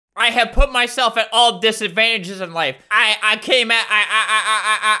have put myself at all disadvantages in life. I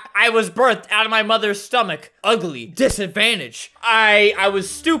was birthed out of my mother's stomach. Ugly. Disadvantage. I was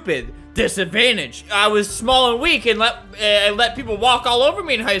stupid. Disadvantage. I was small and weak and let people walk all over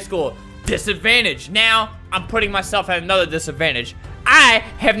me in high school. Disadvantage. Now, I'm putting myself at another disadvantage. I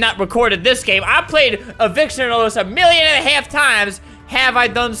have not recorded this game. I played Eviction Notice 1.5 million times. Have I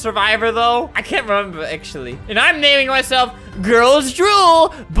done Survivor, though? I can't remember, actually. And I'm naming myself Girls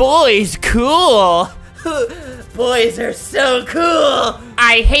Drool. Boys cool. Boys are so cool.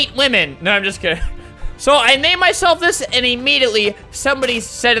 I hate women. No, I'm just kidding. So I named myself this, and immediately somebody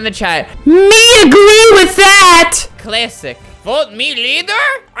said in the chat, "Me agree with that." Classic. Vote me leader?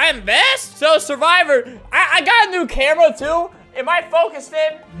 I'm best? So Survivor, I got a new camera too. Am I focused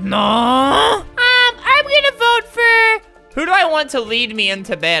in? No. I'm gonna vote for... Who do I want to lead me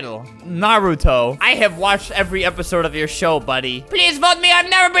into battle? Naruto. I have watched every episode of your show, buddy. Please vote me. I've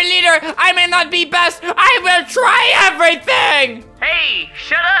never been leader. I may not be best. I will try everything. Hey,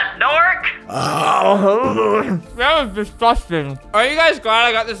 shut up, dork. Oh, that was disgusting. Are you guys glad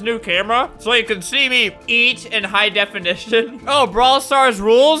I got this new camera? So you can see me eat in high definition? Oh, Brawl Stars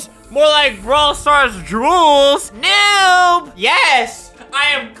rules? More like Brawl Stars drools. Noob. Yes.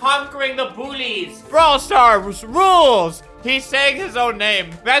 I am conquering the bullies. Brawl Stars rules. He's saying his own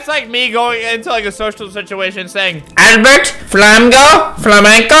name. That's like me going into like a social situation saying, Albert, Flamingo,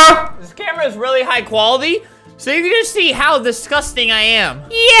 Flamenco. This camera is really high quality, so you can just see how disgusting I am.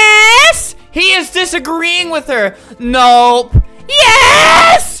 Yes! He is disagreeing with her. Nope.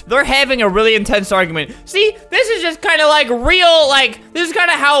 Yes! They're having a really intense argument. See, this is just kind of like real, like, this is kind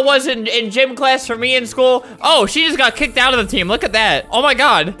of how it was in gym class for me in school. Oh, she just got kicked out of the team. Look at that. Oh my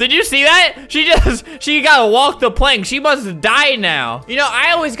God. Did you see that? She got to walk the plank. She must die now. You know,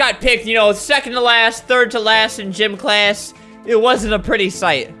 I always got picked, you know, second to last, third to last in gym class. It wasn't a pretty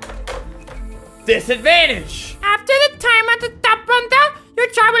sight. Disadvantage. After the time at the top runner, your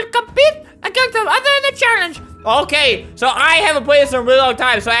child will compete against the other in the challenge. Okay, so I haven't played this in a really long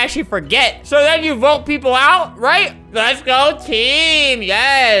time, so I actually forget. So then you vote people out, right? Let's go team,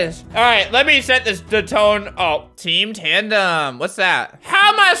 yes. All right, let me set the tone. Oh, team tandem, what's that?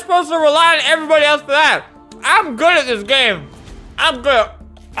 How am I supposed to rely on everybody else for that? I'm good at this game. I'm good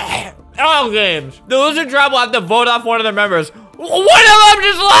at all games. The loser tribe will have to vote off one of their members. One of them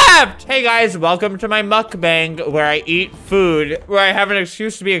just left! Hey guys, welcome to my mukbang where I eat food, where I have an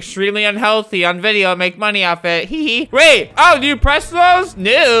excuse to be extremely unhealthy on video and make money off it. Hee hee. Wait, oh, do you press those?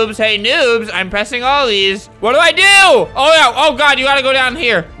 Noobs, hey noobs, I'm pressing all these. What do I do? Oh yeah, oh God, you gotta go down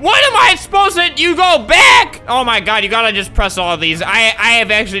here. What am I supposed to, you go back? Oh my God, you gotta just press all of these. I have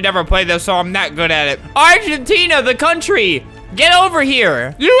actually never played this, so I'm not good at it. Argentina, the country. Get over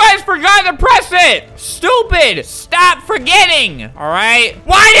here. You guys forgot to press it. Stupid. Stop forgetting. All right.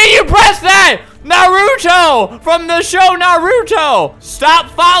 Why did you press that? Naruto from the show Naruto.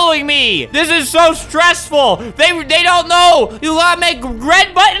 Stop following me. This is so stressful. They don't know. You gotta make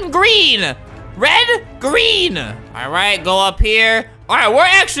red button green. Red, green. All right, go up here. All right, we're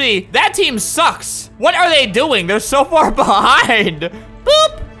actually, that team sucks. What are they doing? They're so far behind.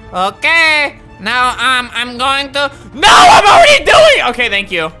 Boop. Okay. Now, I'm going to... No, I'm already doing... Okay,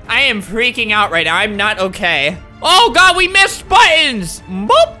 thank you. I am freaking out right now. I'm not okay. Oh, God, we missed buttons.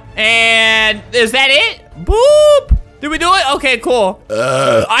 Boop. And is that it? Boop. Did we do it? Okay, cool.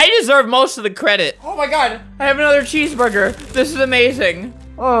 I deserve most of the credit. Oh, my God. I have another cheeseburger. This is amazing.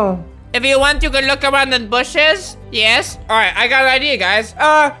 Oh. If you want, you can look around the bushes. Yes. All right, I got an idea, guys.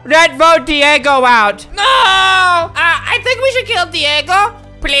 Let's vote Diego out. No. I think we should kill Diego.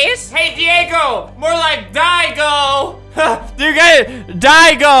 Please? Hey, Diego! More like Daigo! You get it?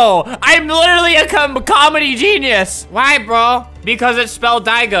 Daigo! I'm literally a comedy genius! Why, bro? Because it's spelled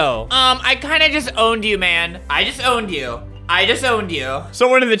Daigo. I kinda just owned you, man. I just owned you. I just owned you.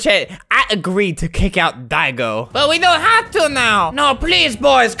 Someone in the chat, I agreed to kick out Daigo. But we don't have to now. No, please,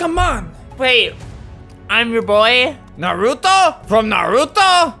 boys, come on. Wait, I'm your boy? Naruto? From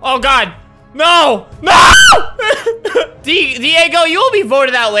Naruto? Oh, God. No! No! Diego, you will be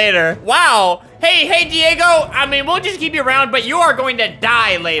voted out later. Wow. Hey, Diego. I mean, we'll just keep you around, but you are going to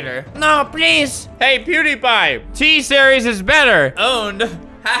die later. No, please. Hey, PewDiePie. T-Series is better. Owned.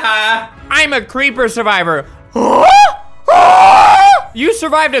 Haha. I'm a creeper survivor. You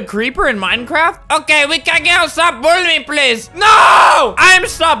survived a creeper in Minecraft? Okay, we can get out. Stop bullying me, please. No!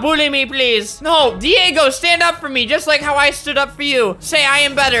 Stop bullying me, please. No, Diego, stand up for me, just like how I stood up for you. Say I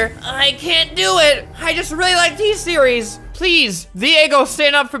am better. I can't do it. I just really like T-Series. Please, Diego,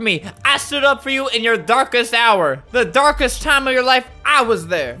 stand up for me. I stood up for you in your darkest hour. The darkest time of your life, I was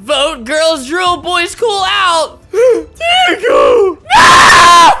there. Vote girls drool, boys cool out. Diego!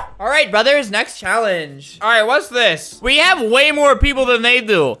 No! All right, brothers, next challenge. All right, what's this? We have way more people than they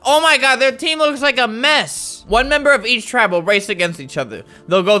do. Oh my God, their team looks like a mess. One member of each tribe will race against each other.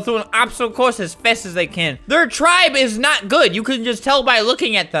 They'll go through an obstacle course as fast as they can. Their tribe is not good. You can just tell by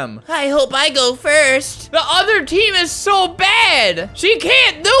looking at them. I hope I go first. The other team is so bad. She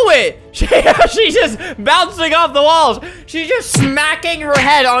can't do it. She's just bouncing off the walls. She's just smacking her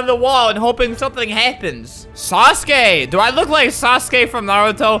head on the wall and hoping something happens. Sasuke. Do I look like Sasuke from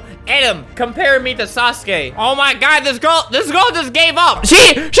Naruto? Adam, compare me to Sasuke. Oh my God, this girl just gave up.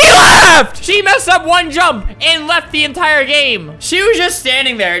 She left. She messed up one jump and left the entire game. She was just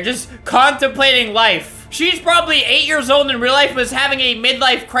standing there, just contemplating life. She's probably 8 years old and in real life was having a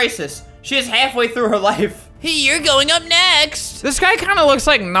midlife crisis. She's halfway through her life. Hey, you're going up next. This guy kind of looks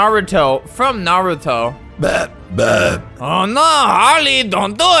like Naruto from Naruto. Oh no, Harley,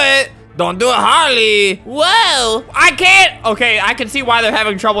 don't do it. Don't do it, Harley. Whoa. I can't. Okay, I can see why they're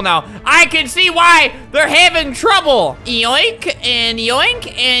having trouble now. I can see why they're having trouble. Yoink and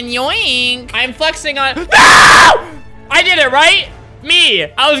yoink and yoink. I'm flexing on. No! I did it, right? Me.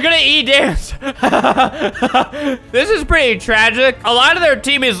 I was gonna dance. This is pretty tragic. A lot of their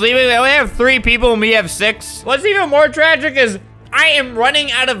team is leaving. They only have 3 people and we have 6. What's even more tragic is I am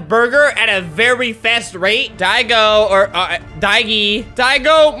running out of burger at a very fast rate. Daigo or Daigi.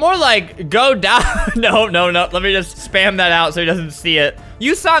 Daigo, more like go die. No. Let me just spam that out so he doesn't see it.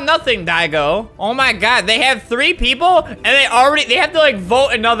 You saw nothing, Daigo. Oh my God, they have 3 people and they have to like vote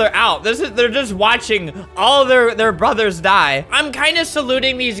another out. They're just watching all their brothers die. I'm kind of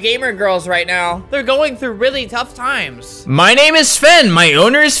saluting these gamer girls right now. They're going through really tough times. My name is Sven. My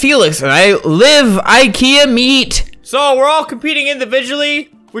owner is Felix and I live IKEA meat. So we're all competing individually,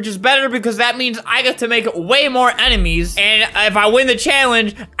 which is better because that means I get to make way more enemies. And if I win the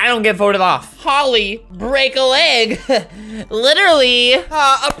challenge, I don't get voted off. Holly, break a leg. Literally.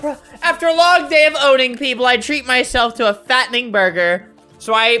 After a long day of owning people, I treat myself to a fattening burger.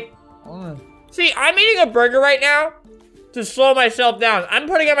 So see, I'm eating a burger right now to slow myself down. I'm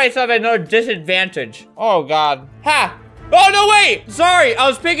putting myself at no disadvantage. Oh God. Ha! Oh, no, wait. Sorry. I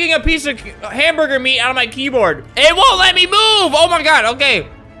was picking a piece of hamburger meat out of my keyboard. It won't let me move. Oh, my God. Okay.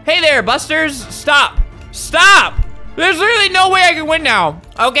 Hey there, busters. Stop. Stop. There's literally no way I can win now.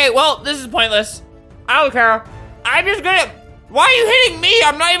 Okay, well, this is pointless. I don't care. I'm just gonna... Why are you hitting me?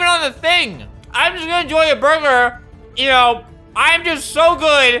 I'm not even on the thing. I'm just gonna enjoy a burger. You know, I'm just so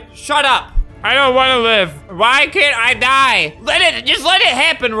good. Shut up. I don't want to live. Why can't I die? Just let it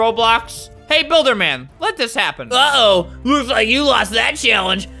happen, Roblox. Hey, Builder Man, let this happen. Uh-oh, looks like you lost that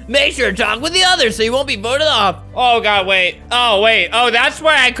challenge. Make sure to talk with the others so you won't be voted off. Oh, God, wait. Oh, wait. Oh, that's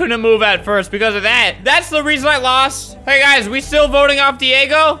why I couldn't move at first, because of that. That's the reason I lost. Hey, guys, we still voting off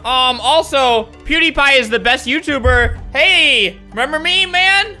Diego? Also, PewDiePie is the best YouTuber. Hey, remember me,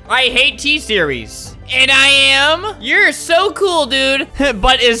 man? I hate T-Series. And I am? You're so cool, dude.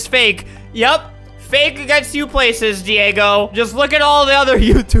 But is fake. Yup. Fake against you places, Diego. Just look at all the other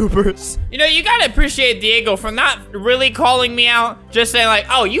YouTubers. You know, you gotta appreciate Diego for not really calling me out. Just saying like,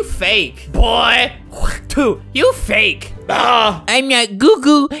 oh, you fake. Boy. You fake. I'm not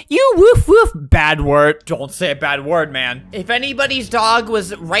goo-goo. You woof-woof. Bad word. Don't say a bad word, man. If anybody's dog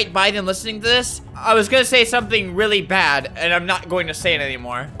was right by them listening to this, I was gonna say something really bad, and I'm not going to say it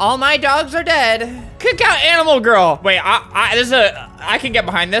anymore. All my dogs are dead. Kick out Animal Girl. Wait, I can get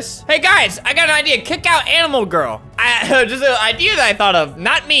behind this. Hey, guys, I got an idea. Kick out Animal Girl. Just an idea that I thought of.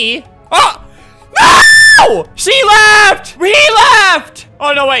 Not me. Oh! No! She left! He left!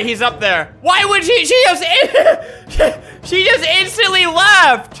 Oh, no, wait, he's up there. Why would she just instantly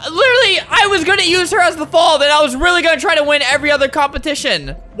left. Literally, I was gonna use her as the fall, then I was really gonna try to win every other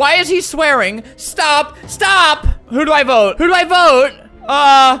competition. Why is he swearing? Stop, stop! Who do I vote? Who do I vote?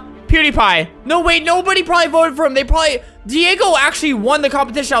 PewDiePie. No, wait, nobody probably voted for him. Diego actually won the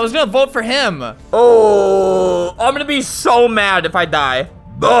competition. I was gonna vote for him. Oh, I'm gonna be so mad if I die.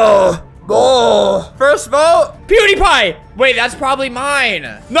 First vote, PewDiePie. Wait, that's probably mine.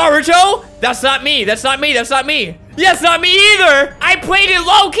 Naruto? That's not me. That's not me. That's not me. Yes, not me either. I played it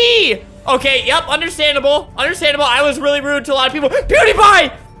low key. Okay, yep, understandable. Understandable. I was really rude to a lot of people.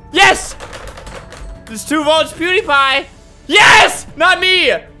 PewDiePie! Yes! There's 2 votes, PewDiePie. Yes! Not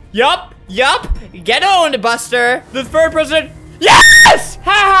me. Yup. Get owned, Buster. The third person. Yes!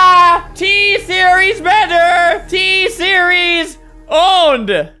 Haha! T-Series better. T-Series owned.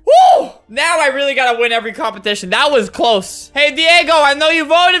 Woo! Now I really gotta win every competition. That was close. Hey, Diego, I know you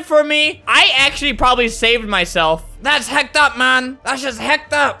voted for me. I actually probably saved myself. That's hecked up, man. That's just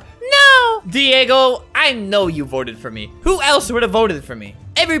hecked up. No! Diego, I know you voted for me. Who else would have voted for me?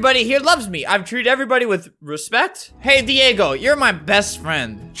 everybody here loves me. I've treated everybody with respect. Hey, Diego, you're my best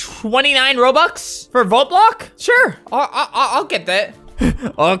friend. 29 Robux for vote block? Sure, I'll get that.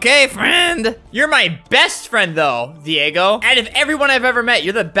 Okay, friend. You're my best friend, though, Diego. Out of everyone I've ever met,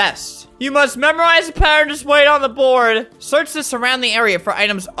 you're the best. You must memorize the pattern displayed on the board. Search the surrounding area for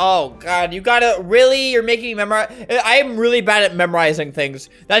items. Oh, God, you gotta really, you're making me memorize. I am really bad at memorizing things.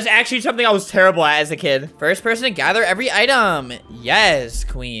 That's actually something I was terrible at as a kid. First person to gather every item. Yes,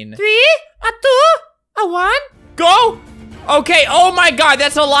 queen. 3, a 2, a 1. Go. Okay, oh my God,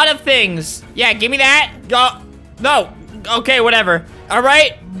 that's a lot of things. Yeah, give me that. Go. No. Okay, whatever. All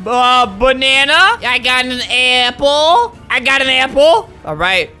right, banana. I got an apple. I got an apple. All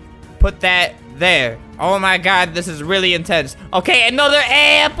right, put that there. Oh my God, this is really intense. Okay, another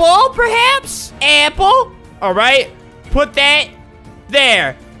apple, perhaps? Apple. All right, put that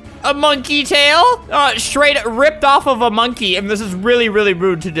there. A monkey tail, straight ripped off of a monkey, and this is really, really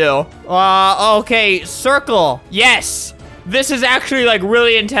rude to do. Okay, circle. Yes, this is actually like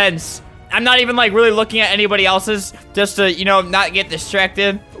really intense. I'm not even like really looking at anybody else's just to, you know, not get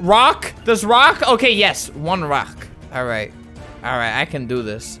distracted. Rock? Does rock? Okay, yes, 1 rock. All right, I can do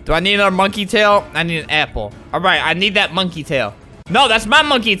this. Do I need another monkey tail? I need an apple. All right, I need that monkey tail. No, that's my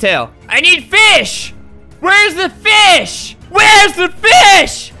monkey tail. I need fish. Where's the fish? Where's the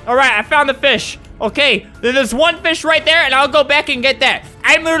fish? All right, I found the fish. Okay, there's 1 fish right there, and I'll go back and get that.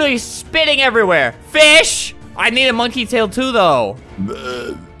 I'm literally spitting everywhere. Fish. I need a monkey tail too, though.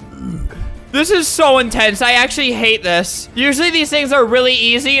 This is so intense. I actually hate this. Usually these things are really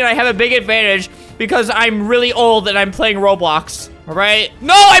easy and I have a big advantage because I'm really old and I'm playing Roblox. All right.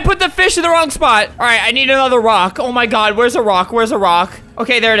 No, I put the fish in the wrong spot. All right, I need another rock. Oh my God, where's a rock? Where's a rock?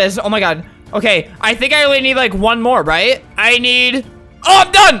 Okay, there it is. Oh my God. Okay, I think I only need like 1 more, right? I need... Oh,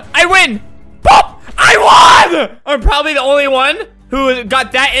 I'm done. I win. Pop! I won! I'm probably the only one who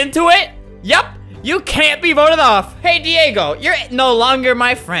got that into it. Yep. You can't be voted off. Hey, Diego, you're no longer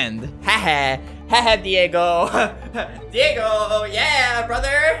my friend. Haha. Haha, Diego. Diego, yeah,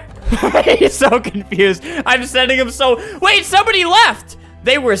 brother. He's so confused. I'm sending him so... Wait, somebody left.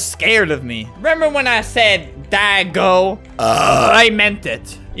 They were scared of me. Remember when I said, Diego? I meant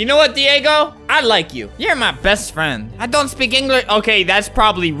it. You know what, Diego? I like you. You're my best friend. I don't speak English. Okay, that's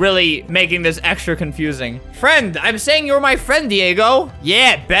probably really making this extra confusing. Friend, I'm saying you're my friend, Diego.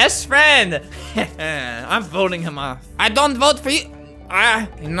 Yeah, best friend. I'm voting him off. I don't vote for you.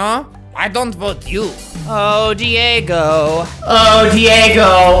 You know, I don't vote you. Oh, Diego. Oh,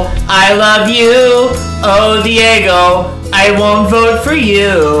 Diego. I love you. Oh, Diego. I won't vote for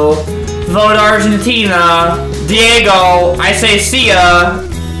you. Vote Argentina. Diego, I say see ya.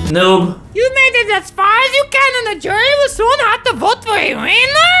 Noob. You made it as far as you can and the jury will soon have to vote for a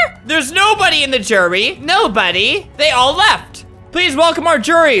winner? There's nobody in the jury. Nobody. They all left. Please welcome our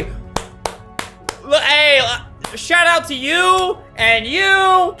jury. Hey, shout out to you and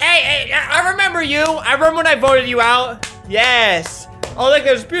you. Hey, I remember you. I remember when I voted you out. Yes. Oh, look,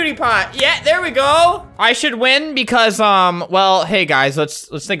 there's Beauty Pot. Yeah, there we go. I should win because, well, hey guys, let's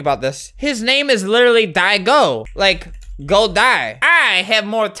think about this. His name is literally Diego. Like, go die. I have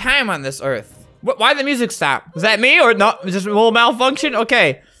more time on this earth. Why the music stop? Was that me or not? Just a little malfunction?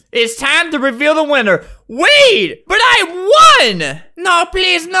 Okay. It's time to reveal the winner. Wait, but I won. No,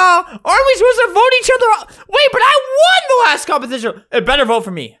 please, no. Aren't we supposed to vote each other out? Wait, but I won the last competition. It better vote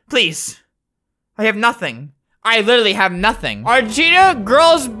for me, please. I have nothing. I literally have nothing. Argentina,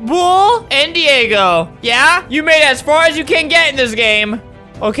 Girls, Bull, and Diego. Yeah? You made it as far as you can get in this game.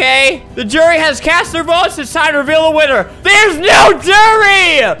 Okay? The jury has cast their votes. It's time to reveal the winner. There's no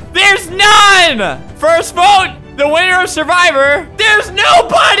jury! There's none! First vote, the winner of Survivor. There's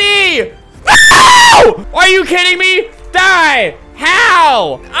nobody! No! Are you kidding me? Die!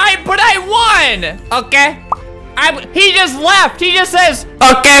 How? But I won! Okay. He just left. He just says,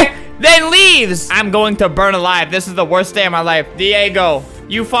 okay. Then leaves. I'm going to burn alive. This is the worst day of my life. Diego,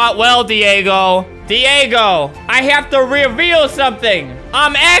 you fought well, Diego. Diego, I have to reveal something.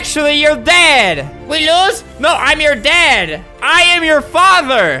 I'm actually your dad. We lose? No, I'm your dad. I am your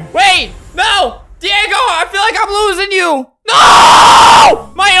father. Wait, no. Diego, I feel like I'm losing you.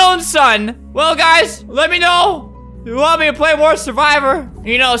 No! My own son. Well, guys, let me know. You want me to play more Survivor?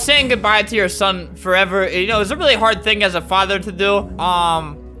 You know, saying goodbye to your son forever, you know, it's a really hard thing as a father to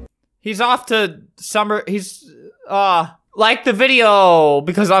do. He's off to summer. He's, like the video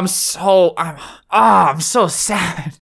because I'm so sad.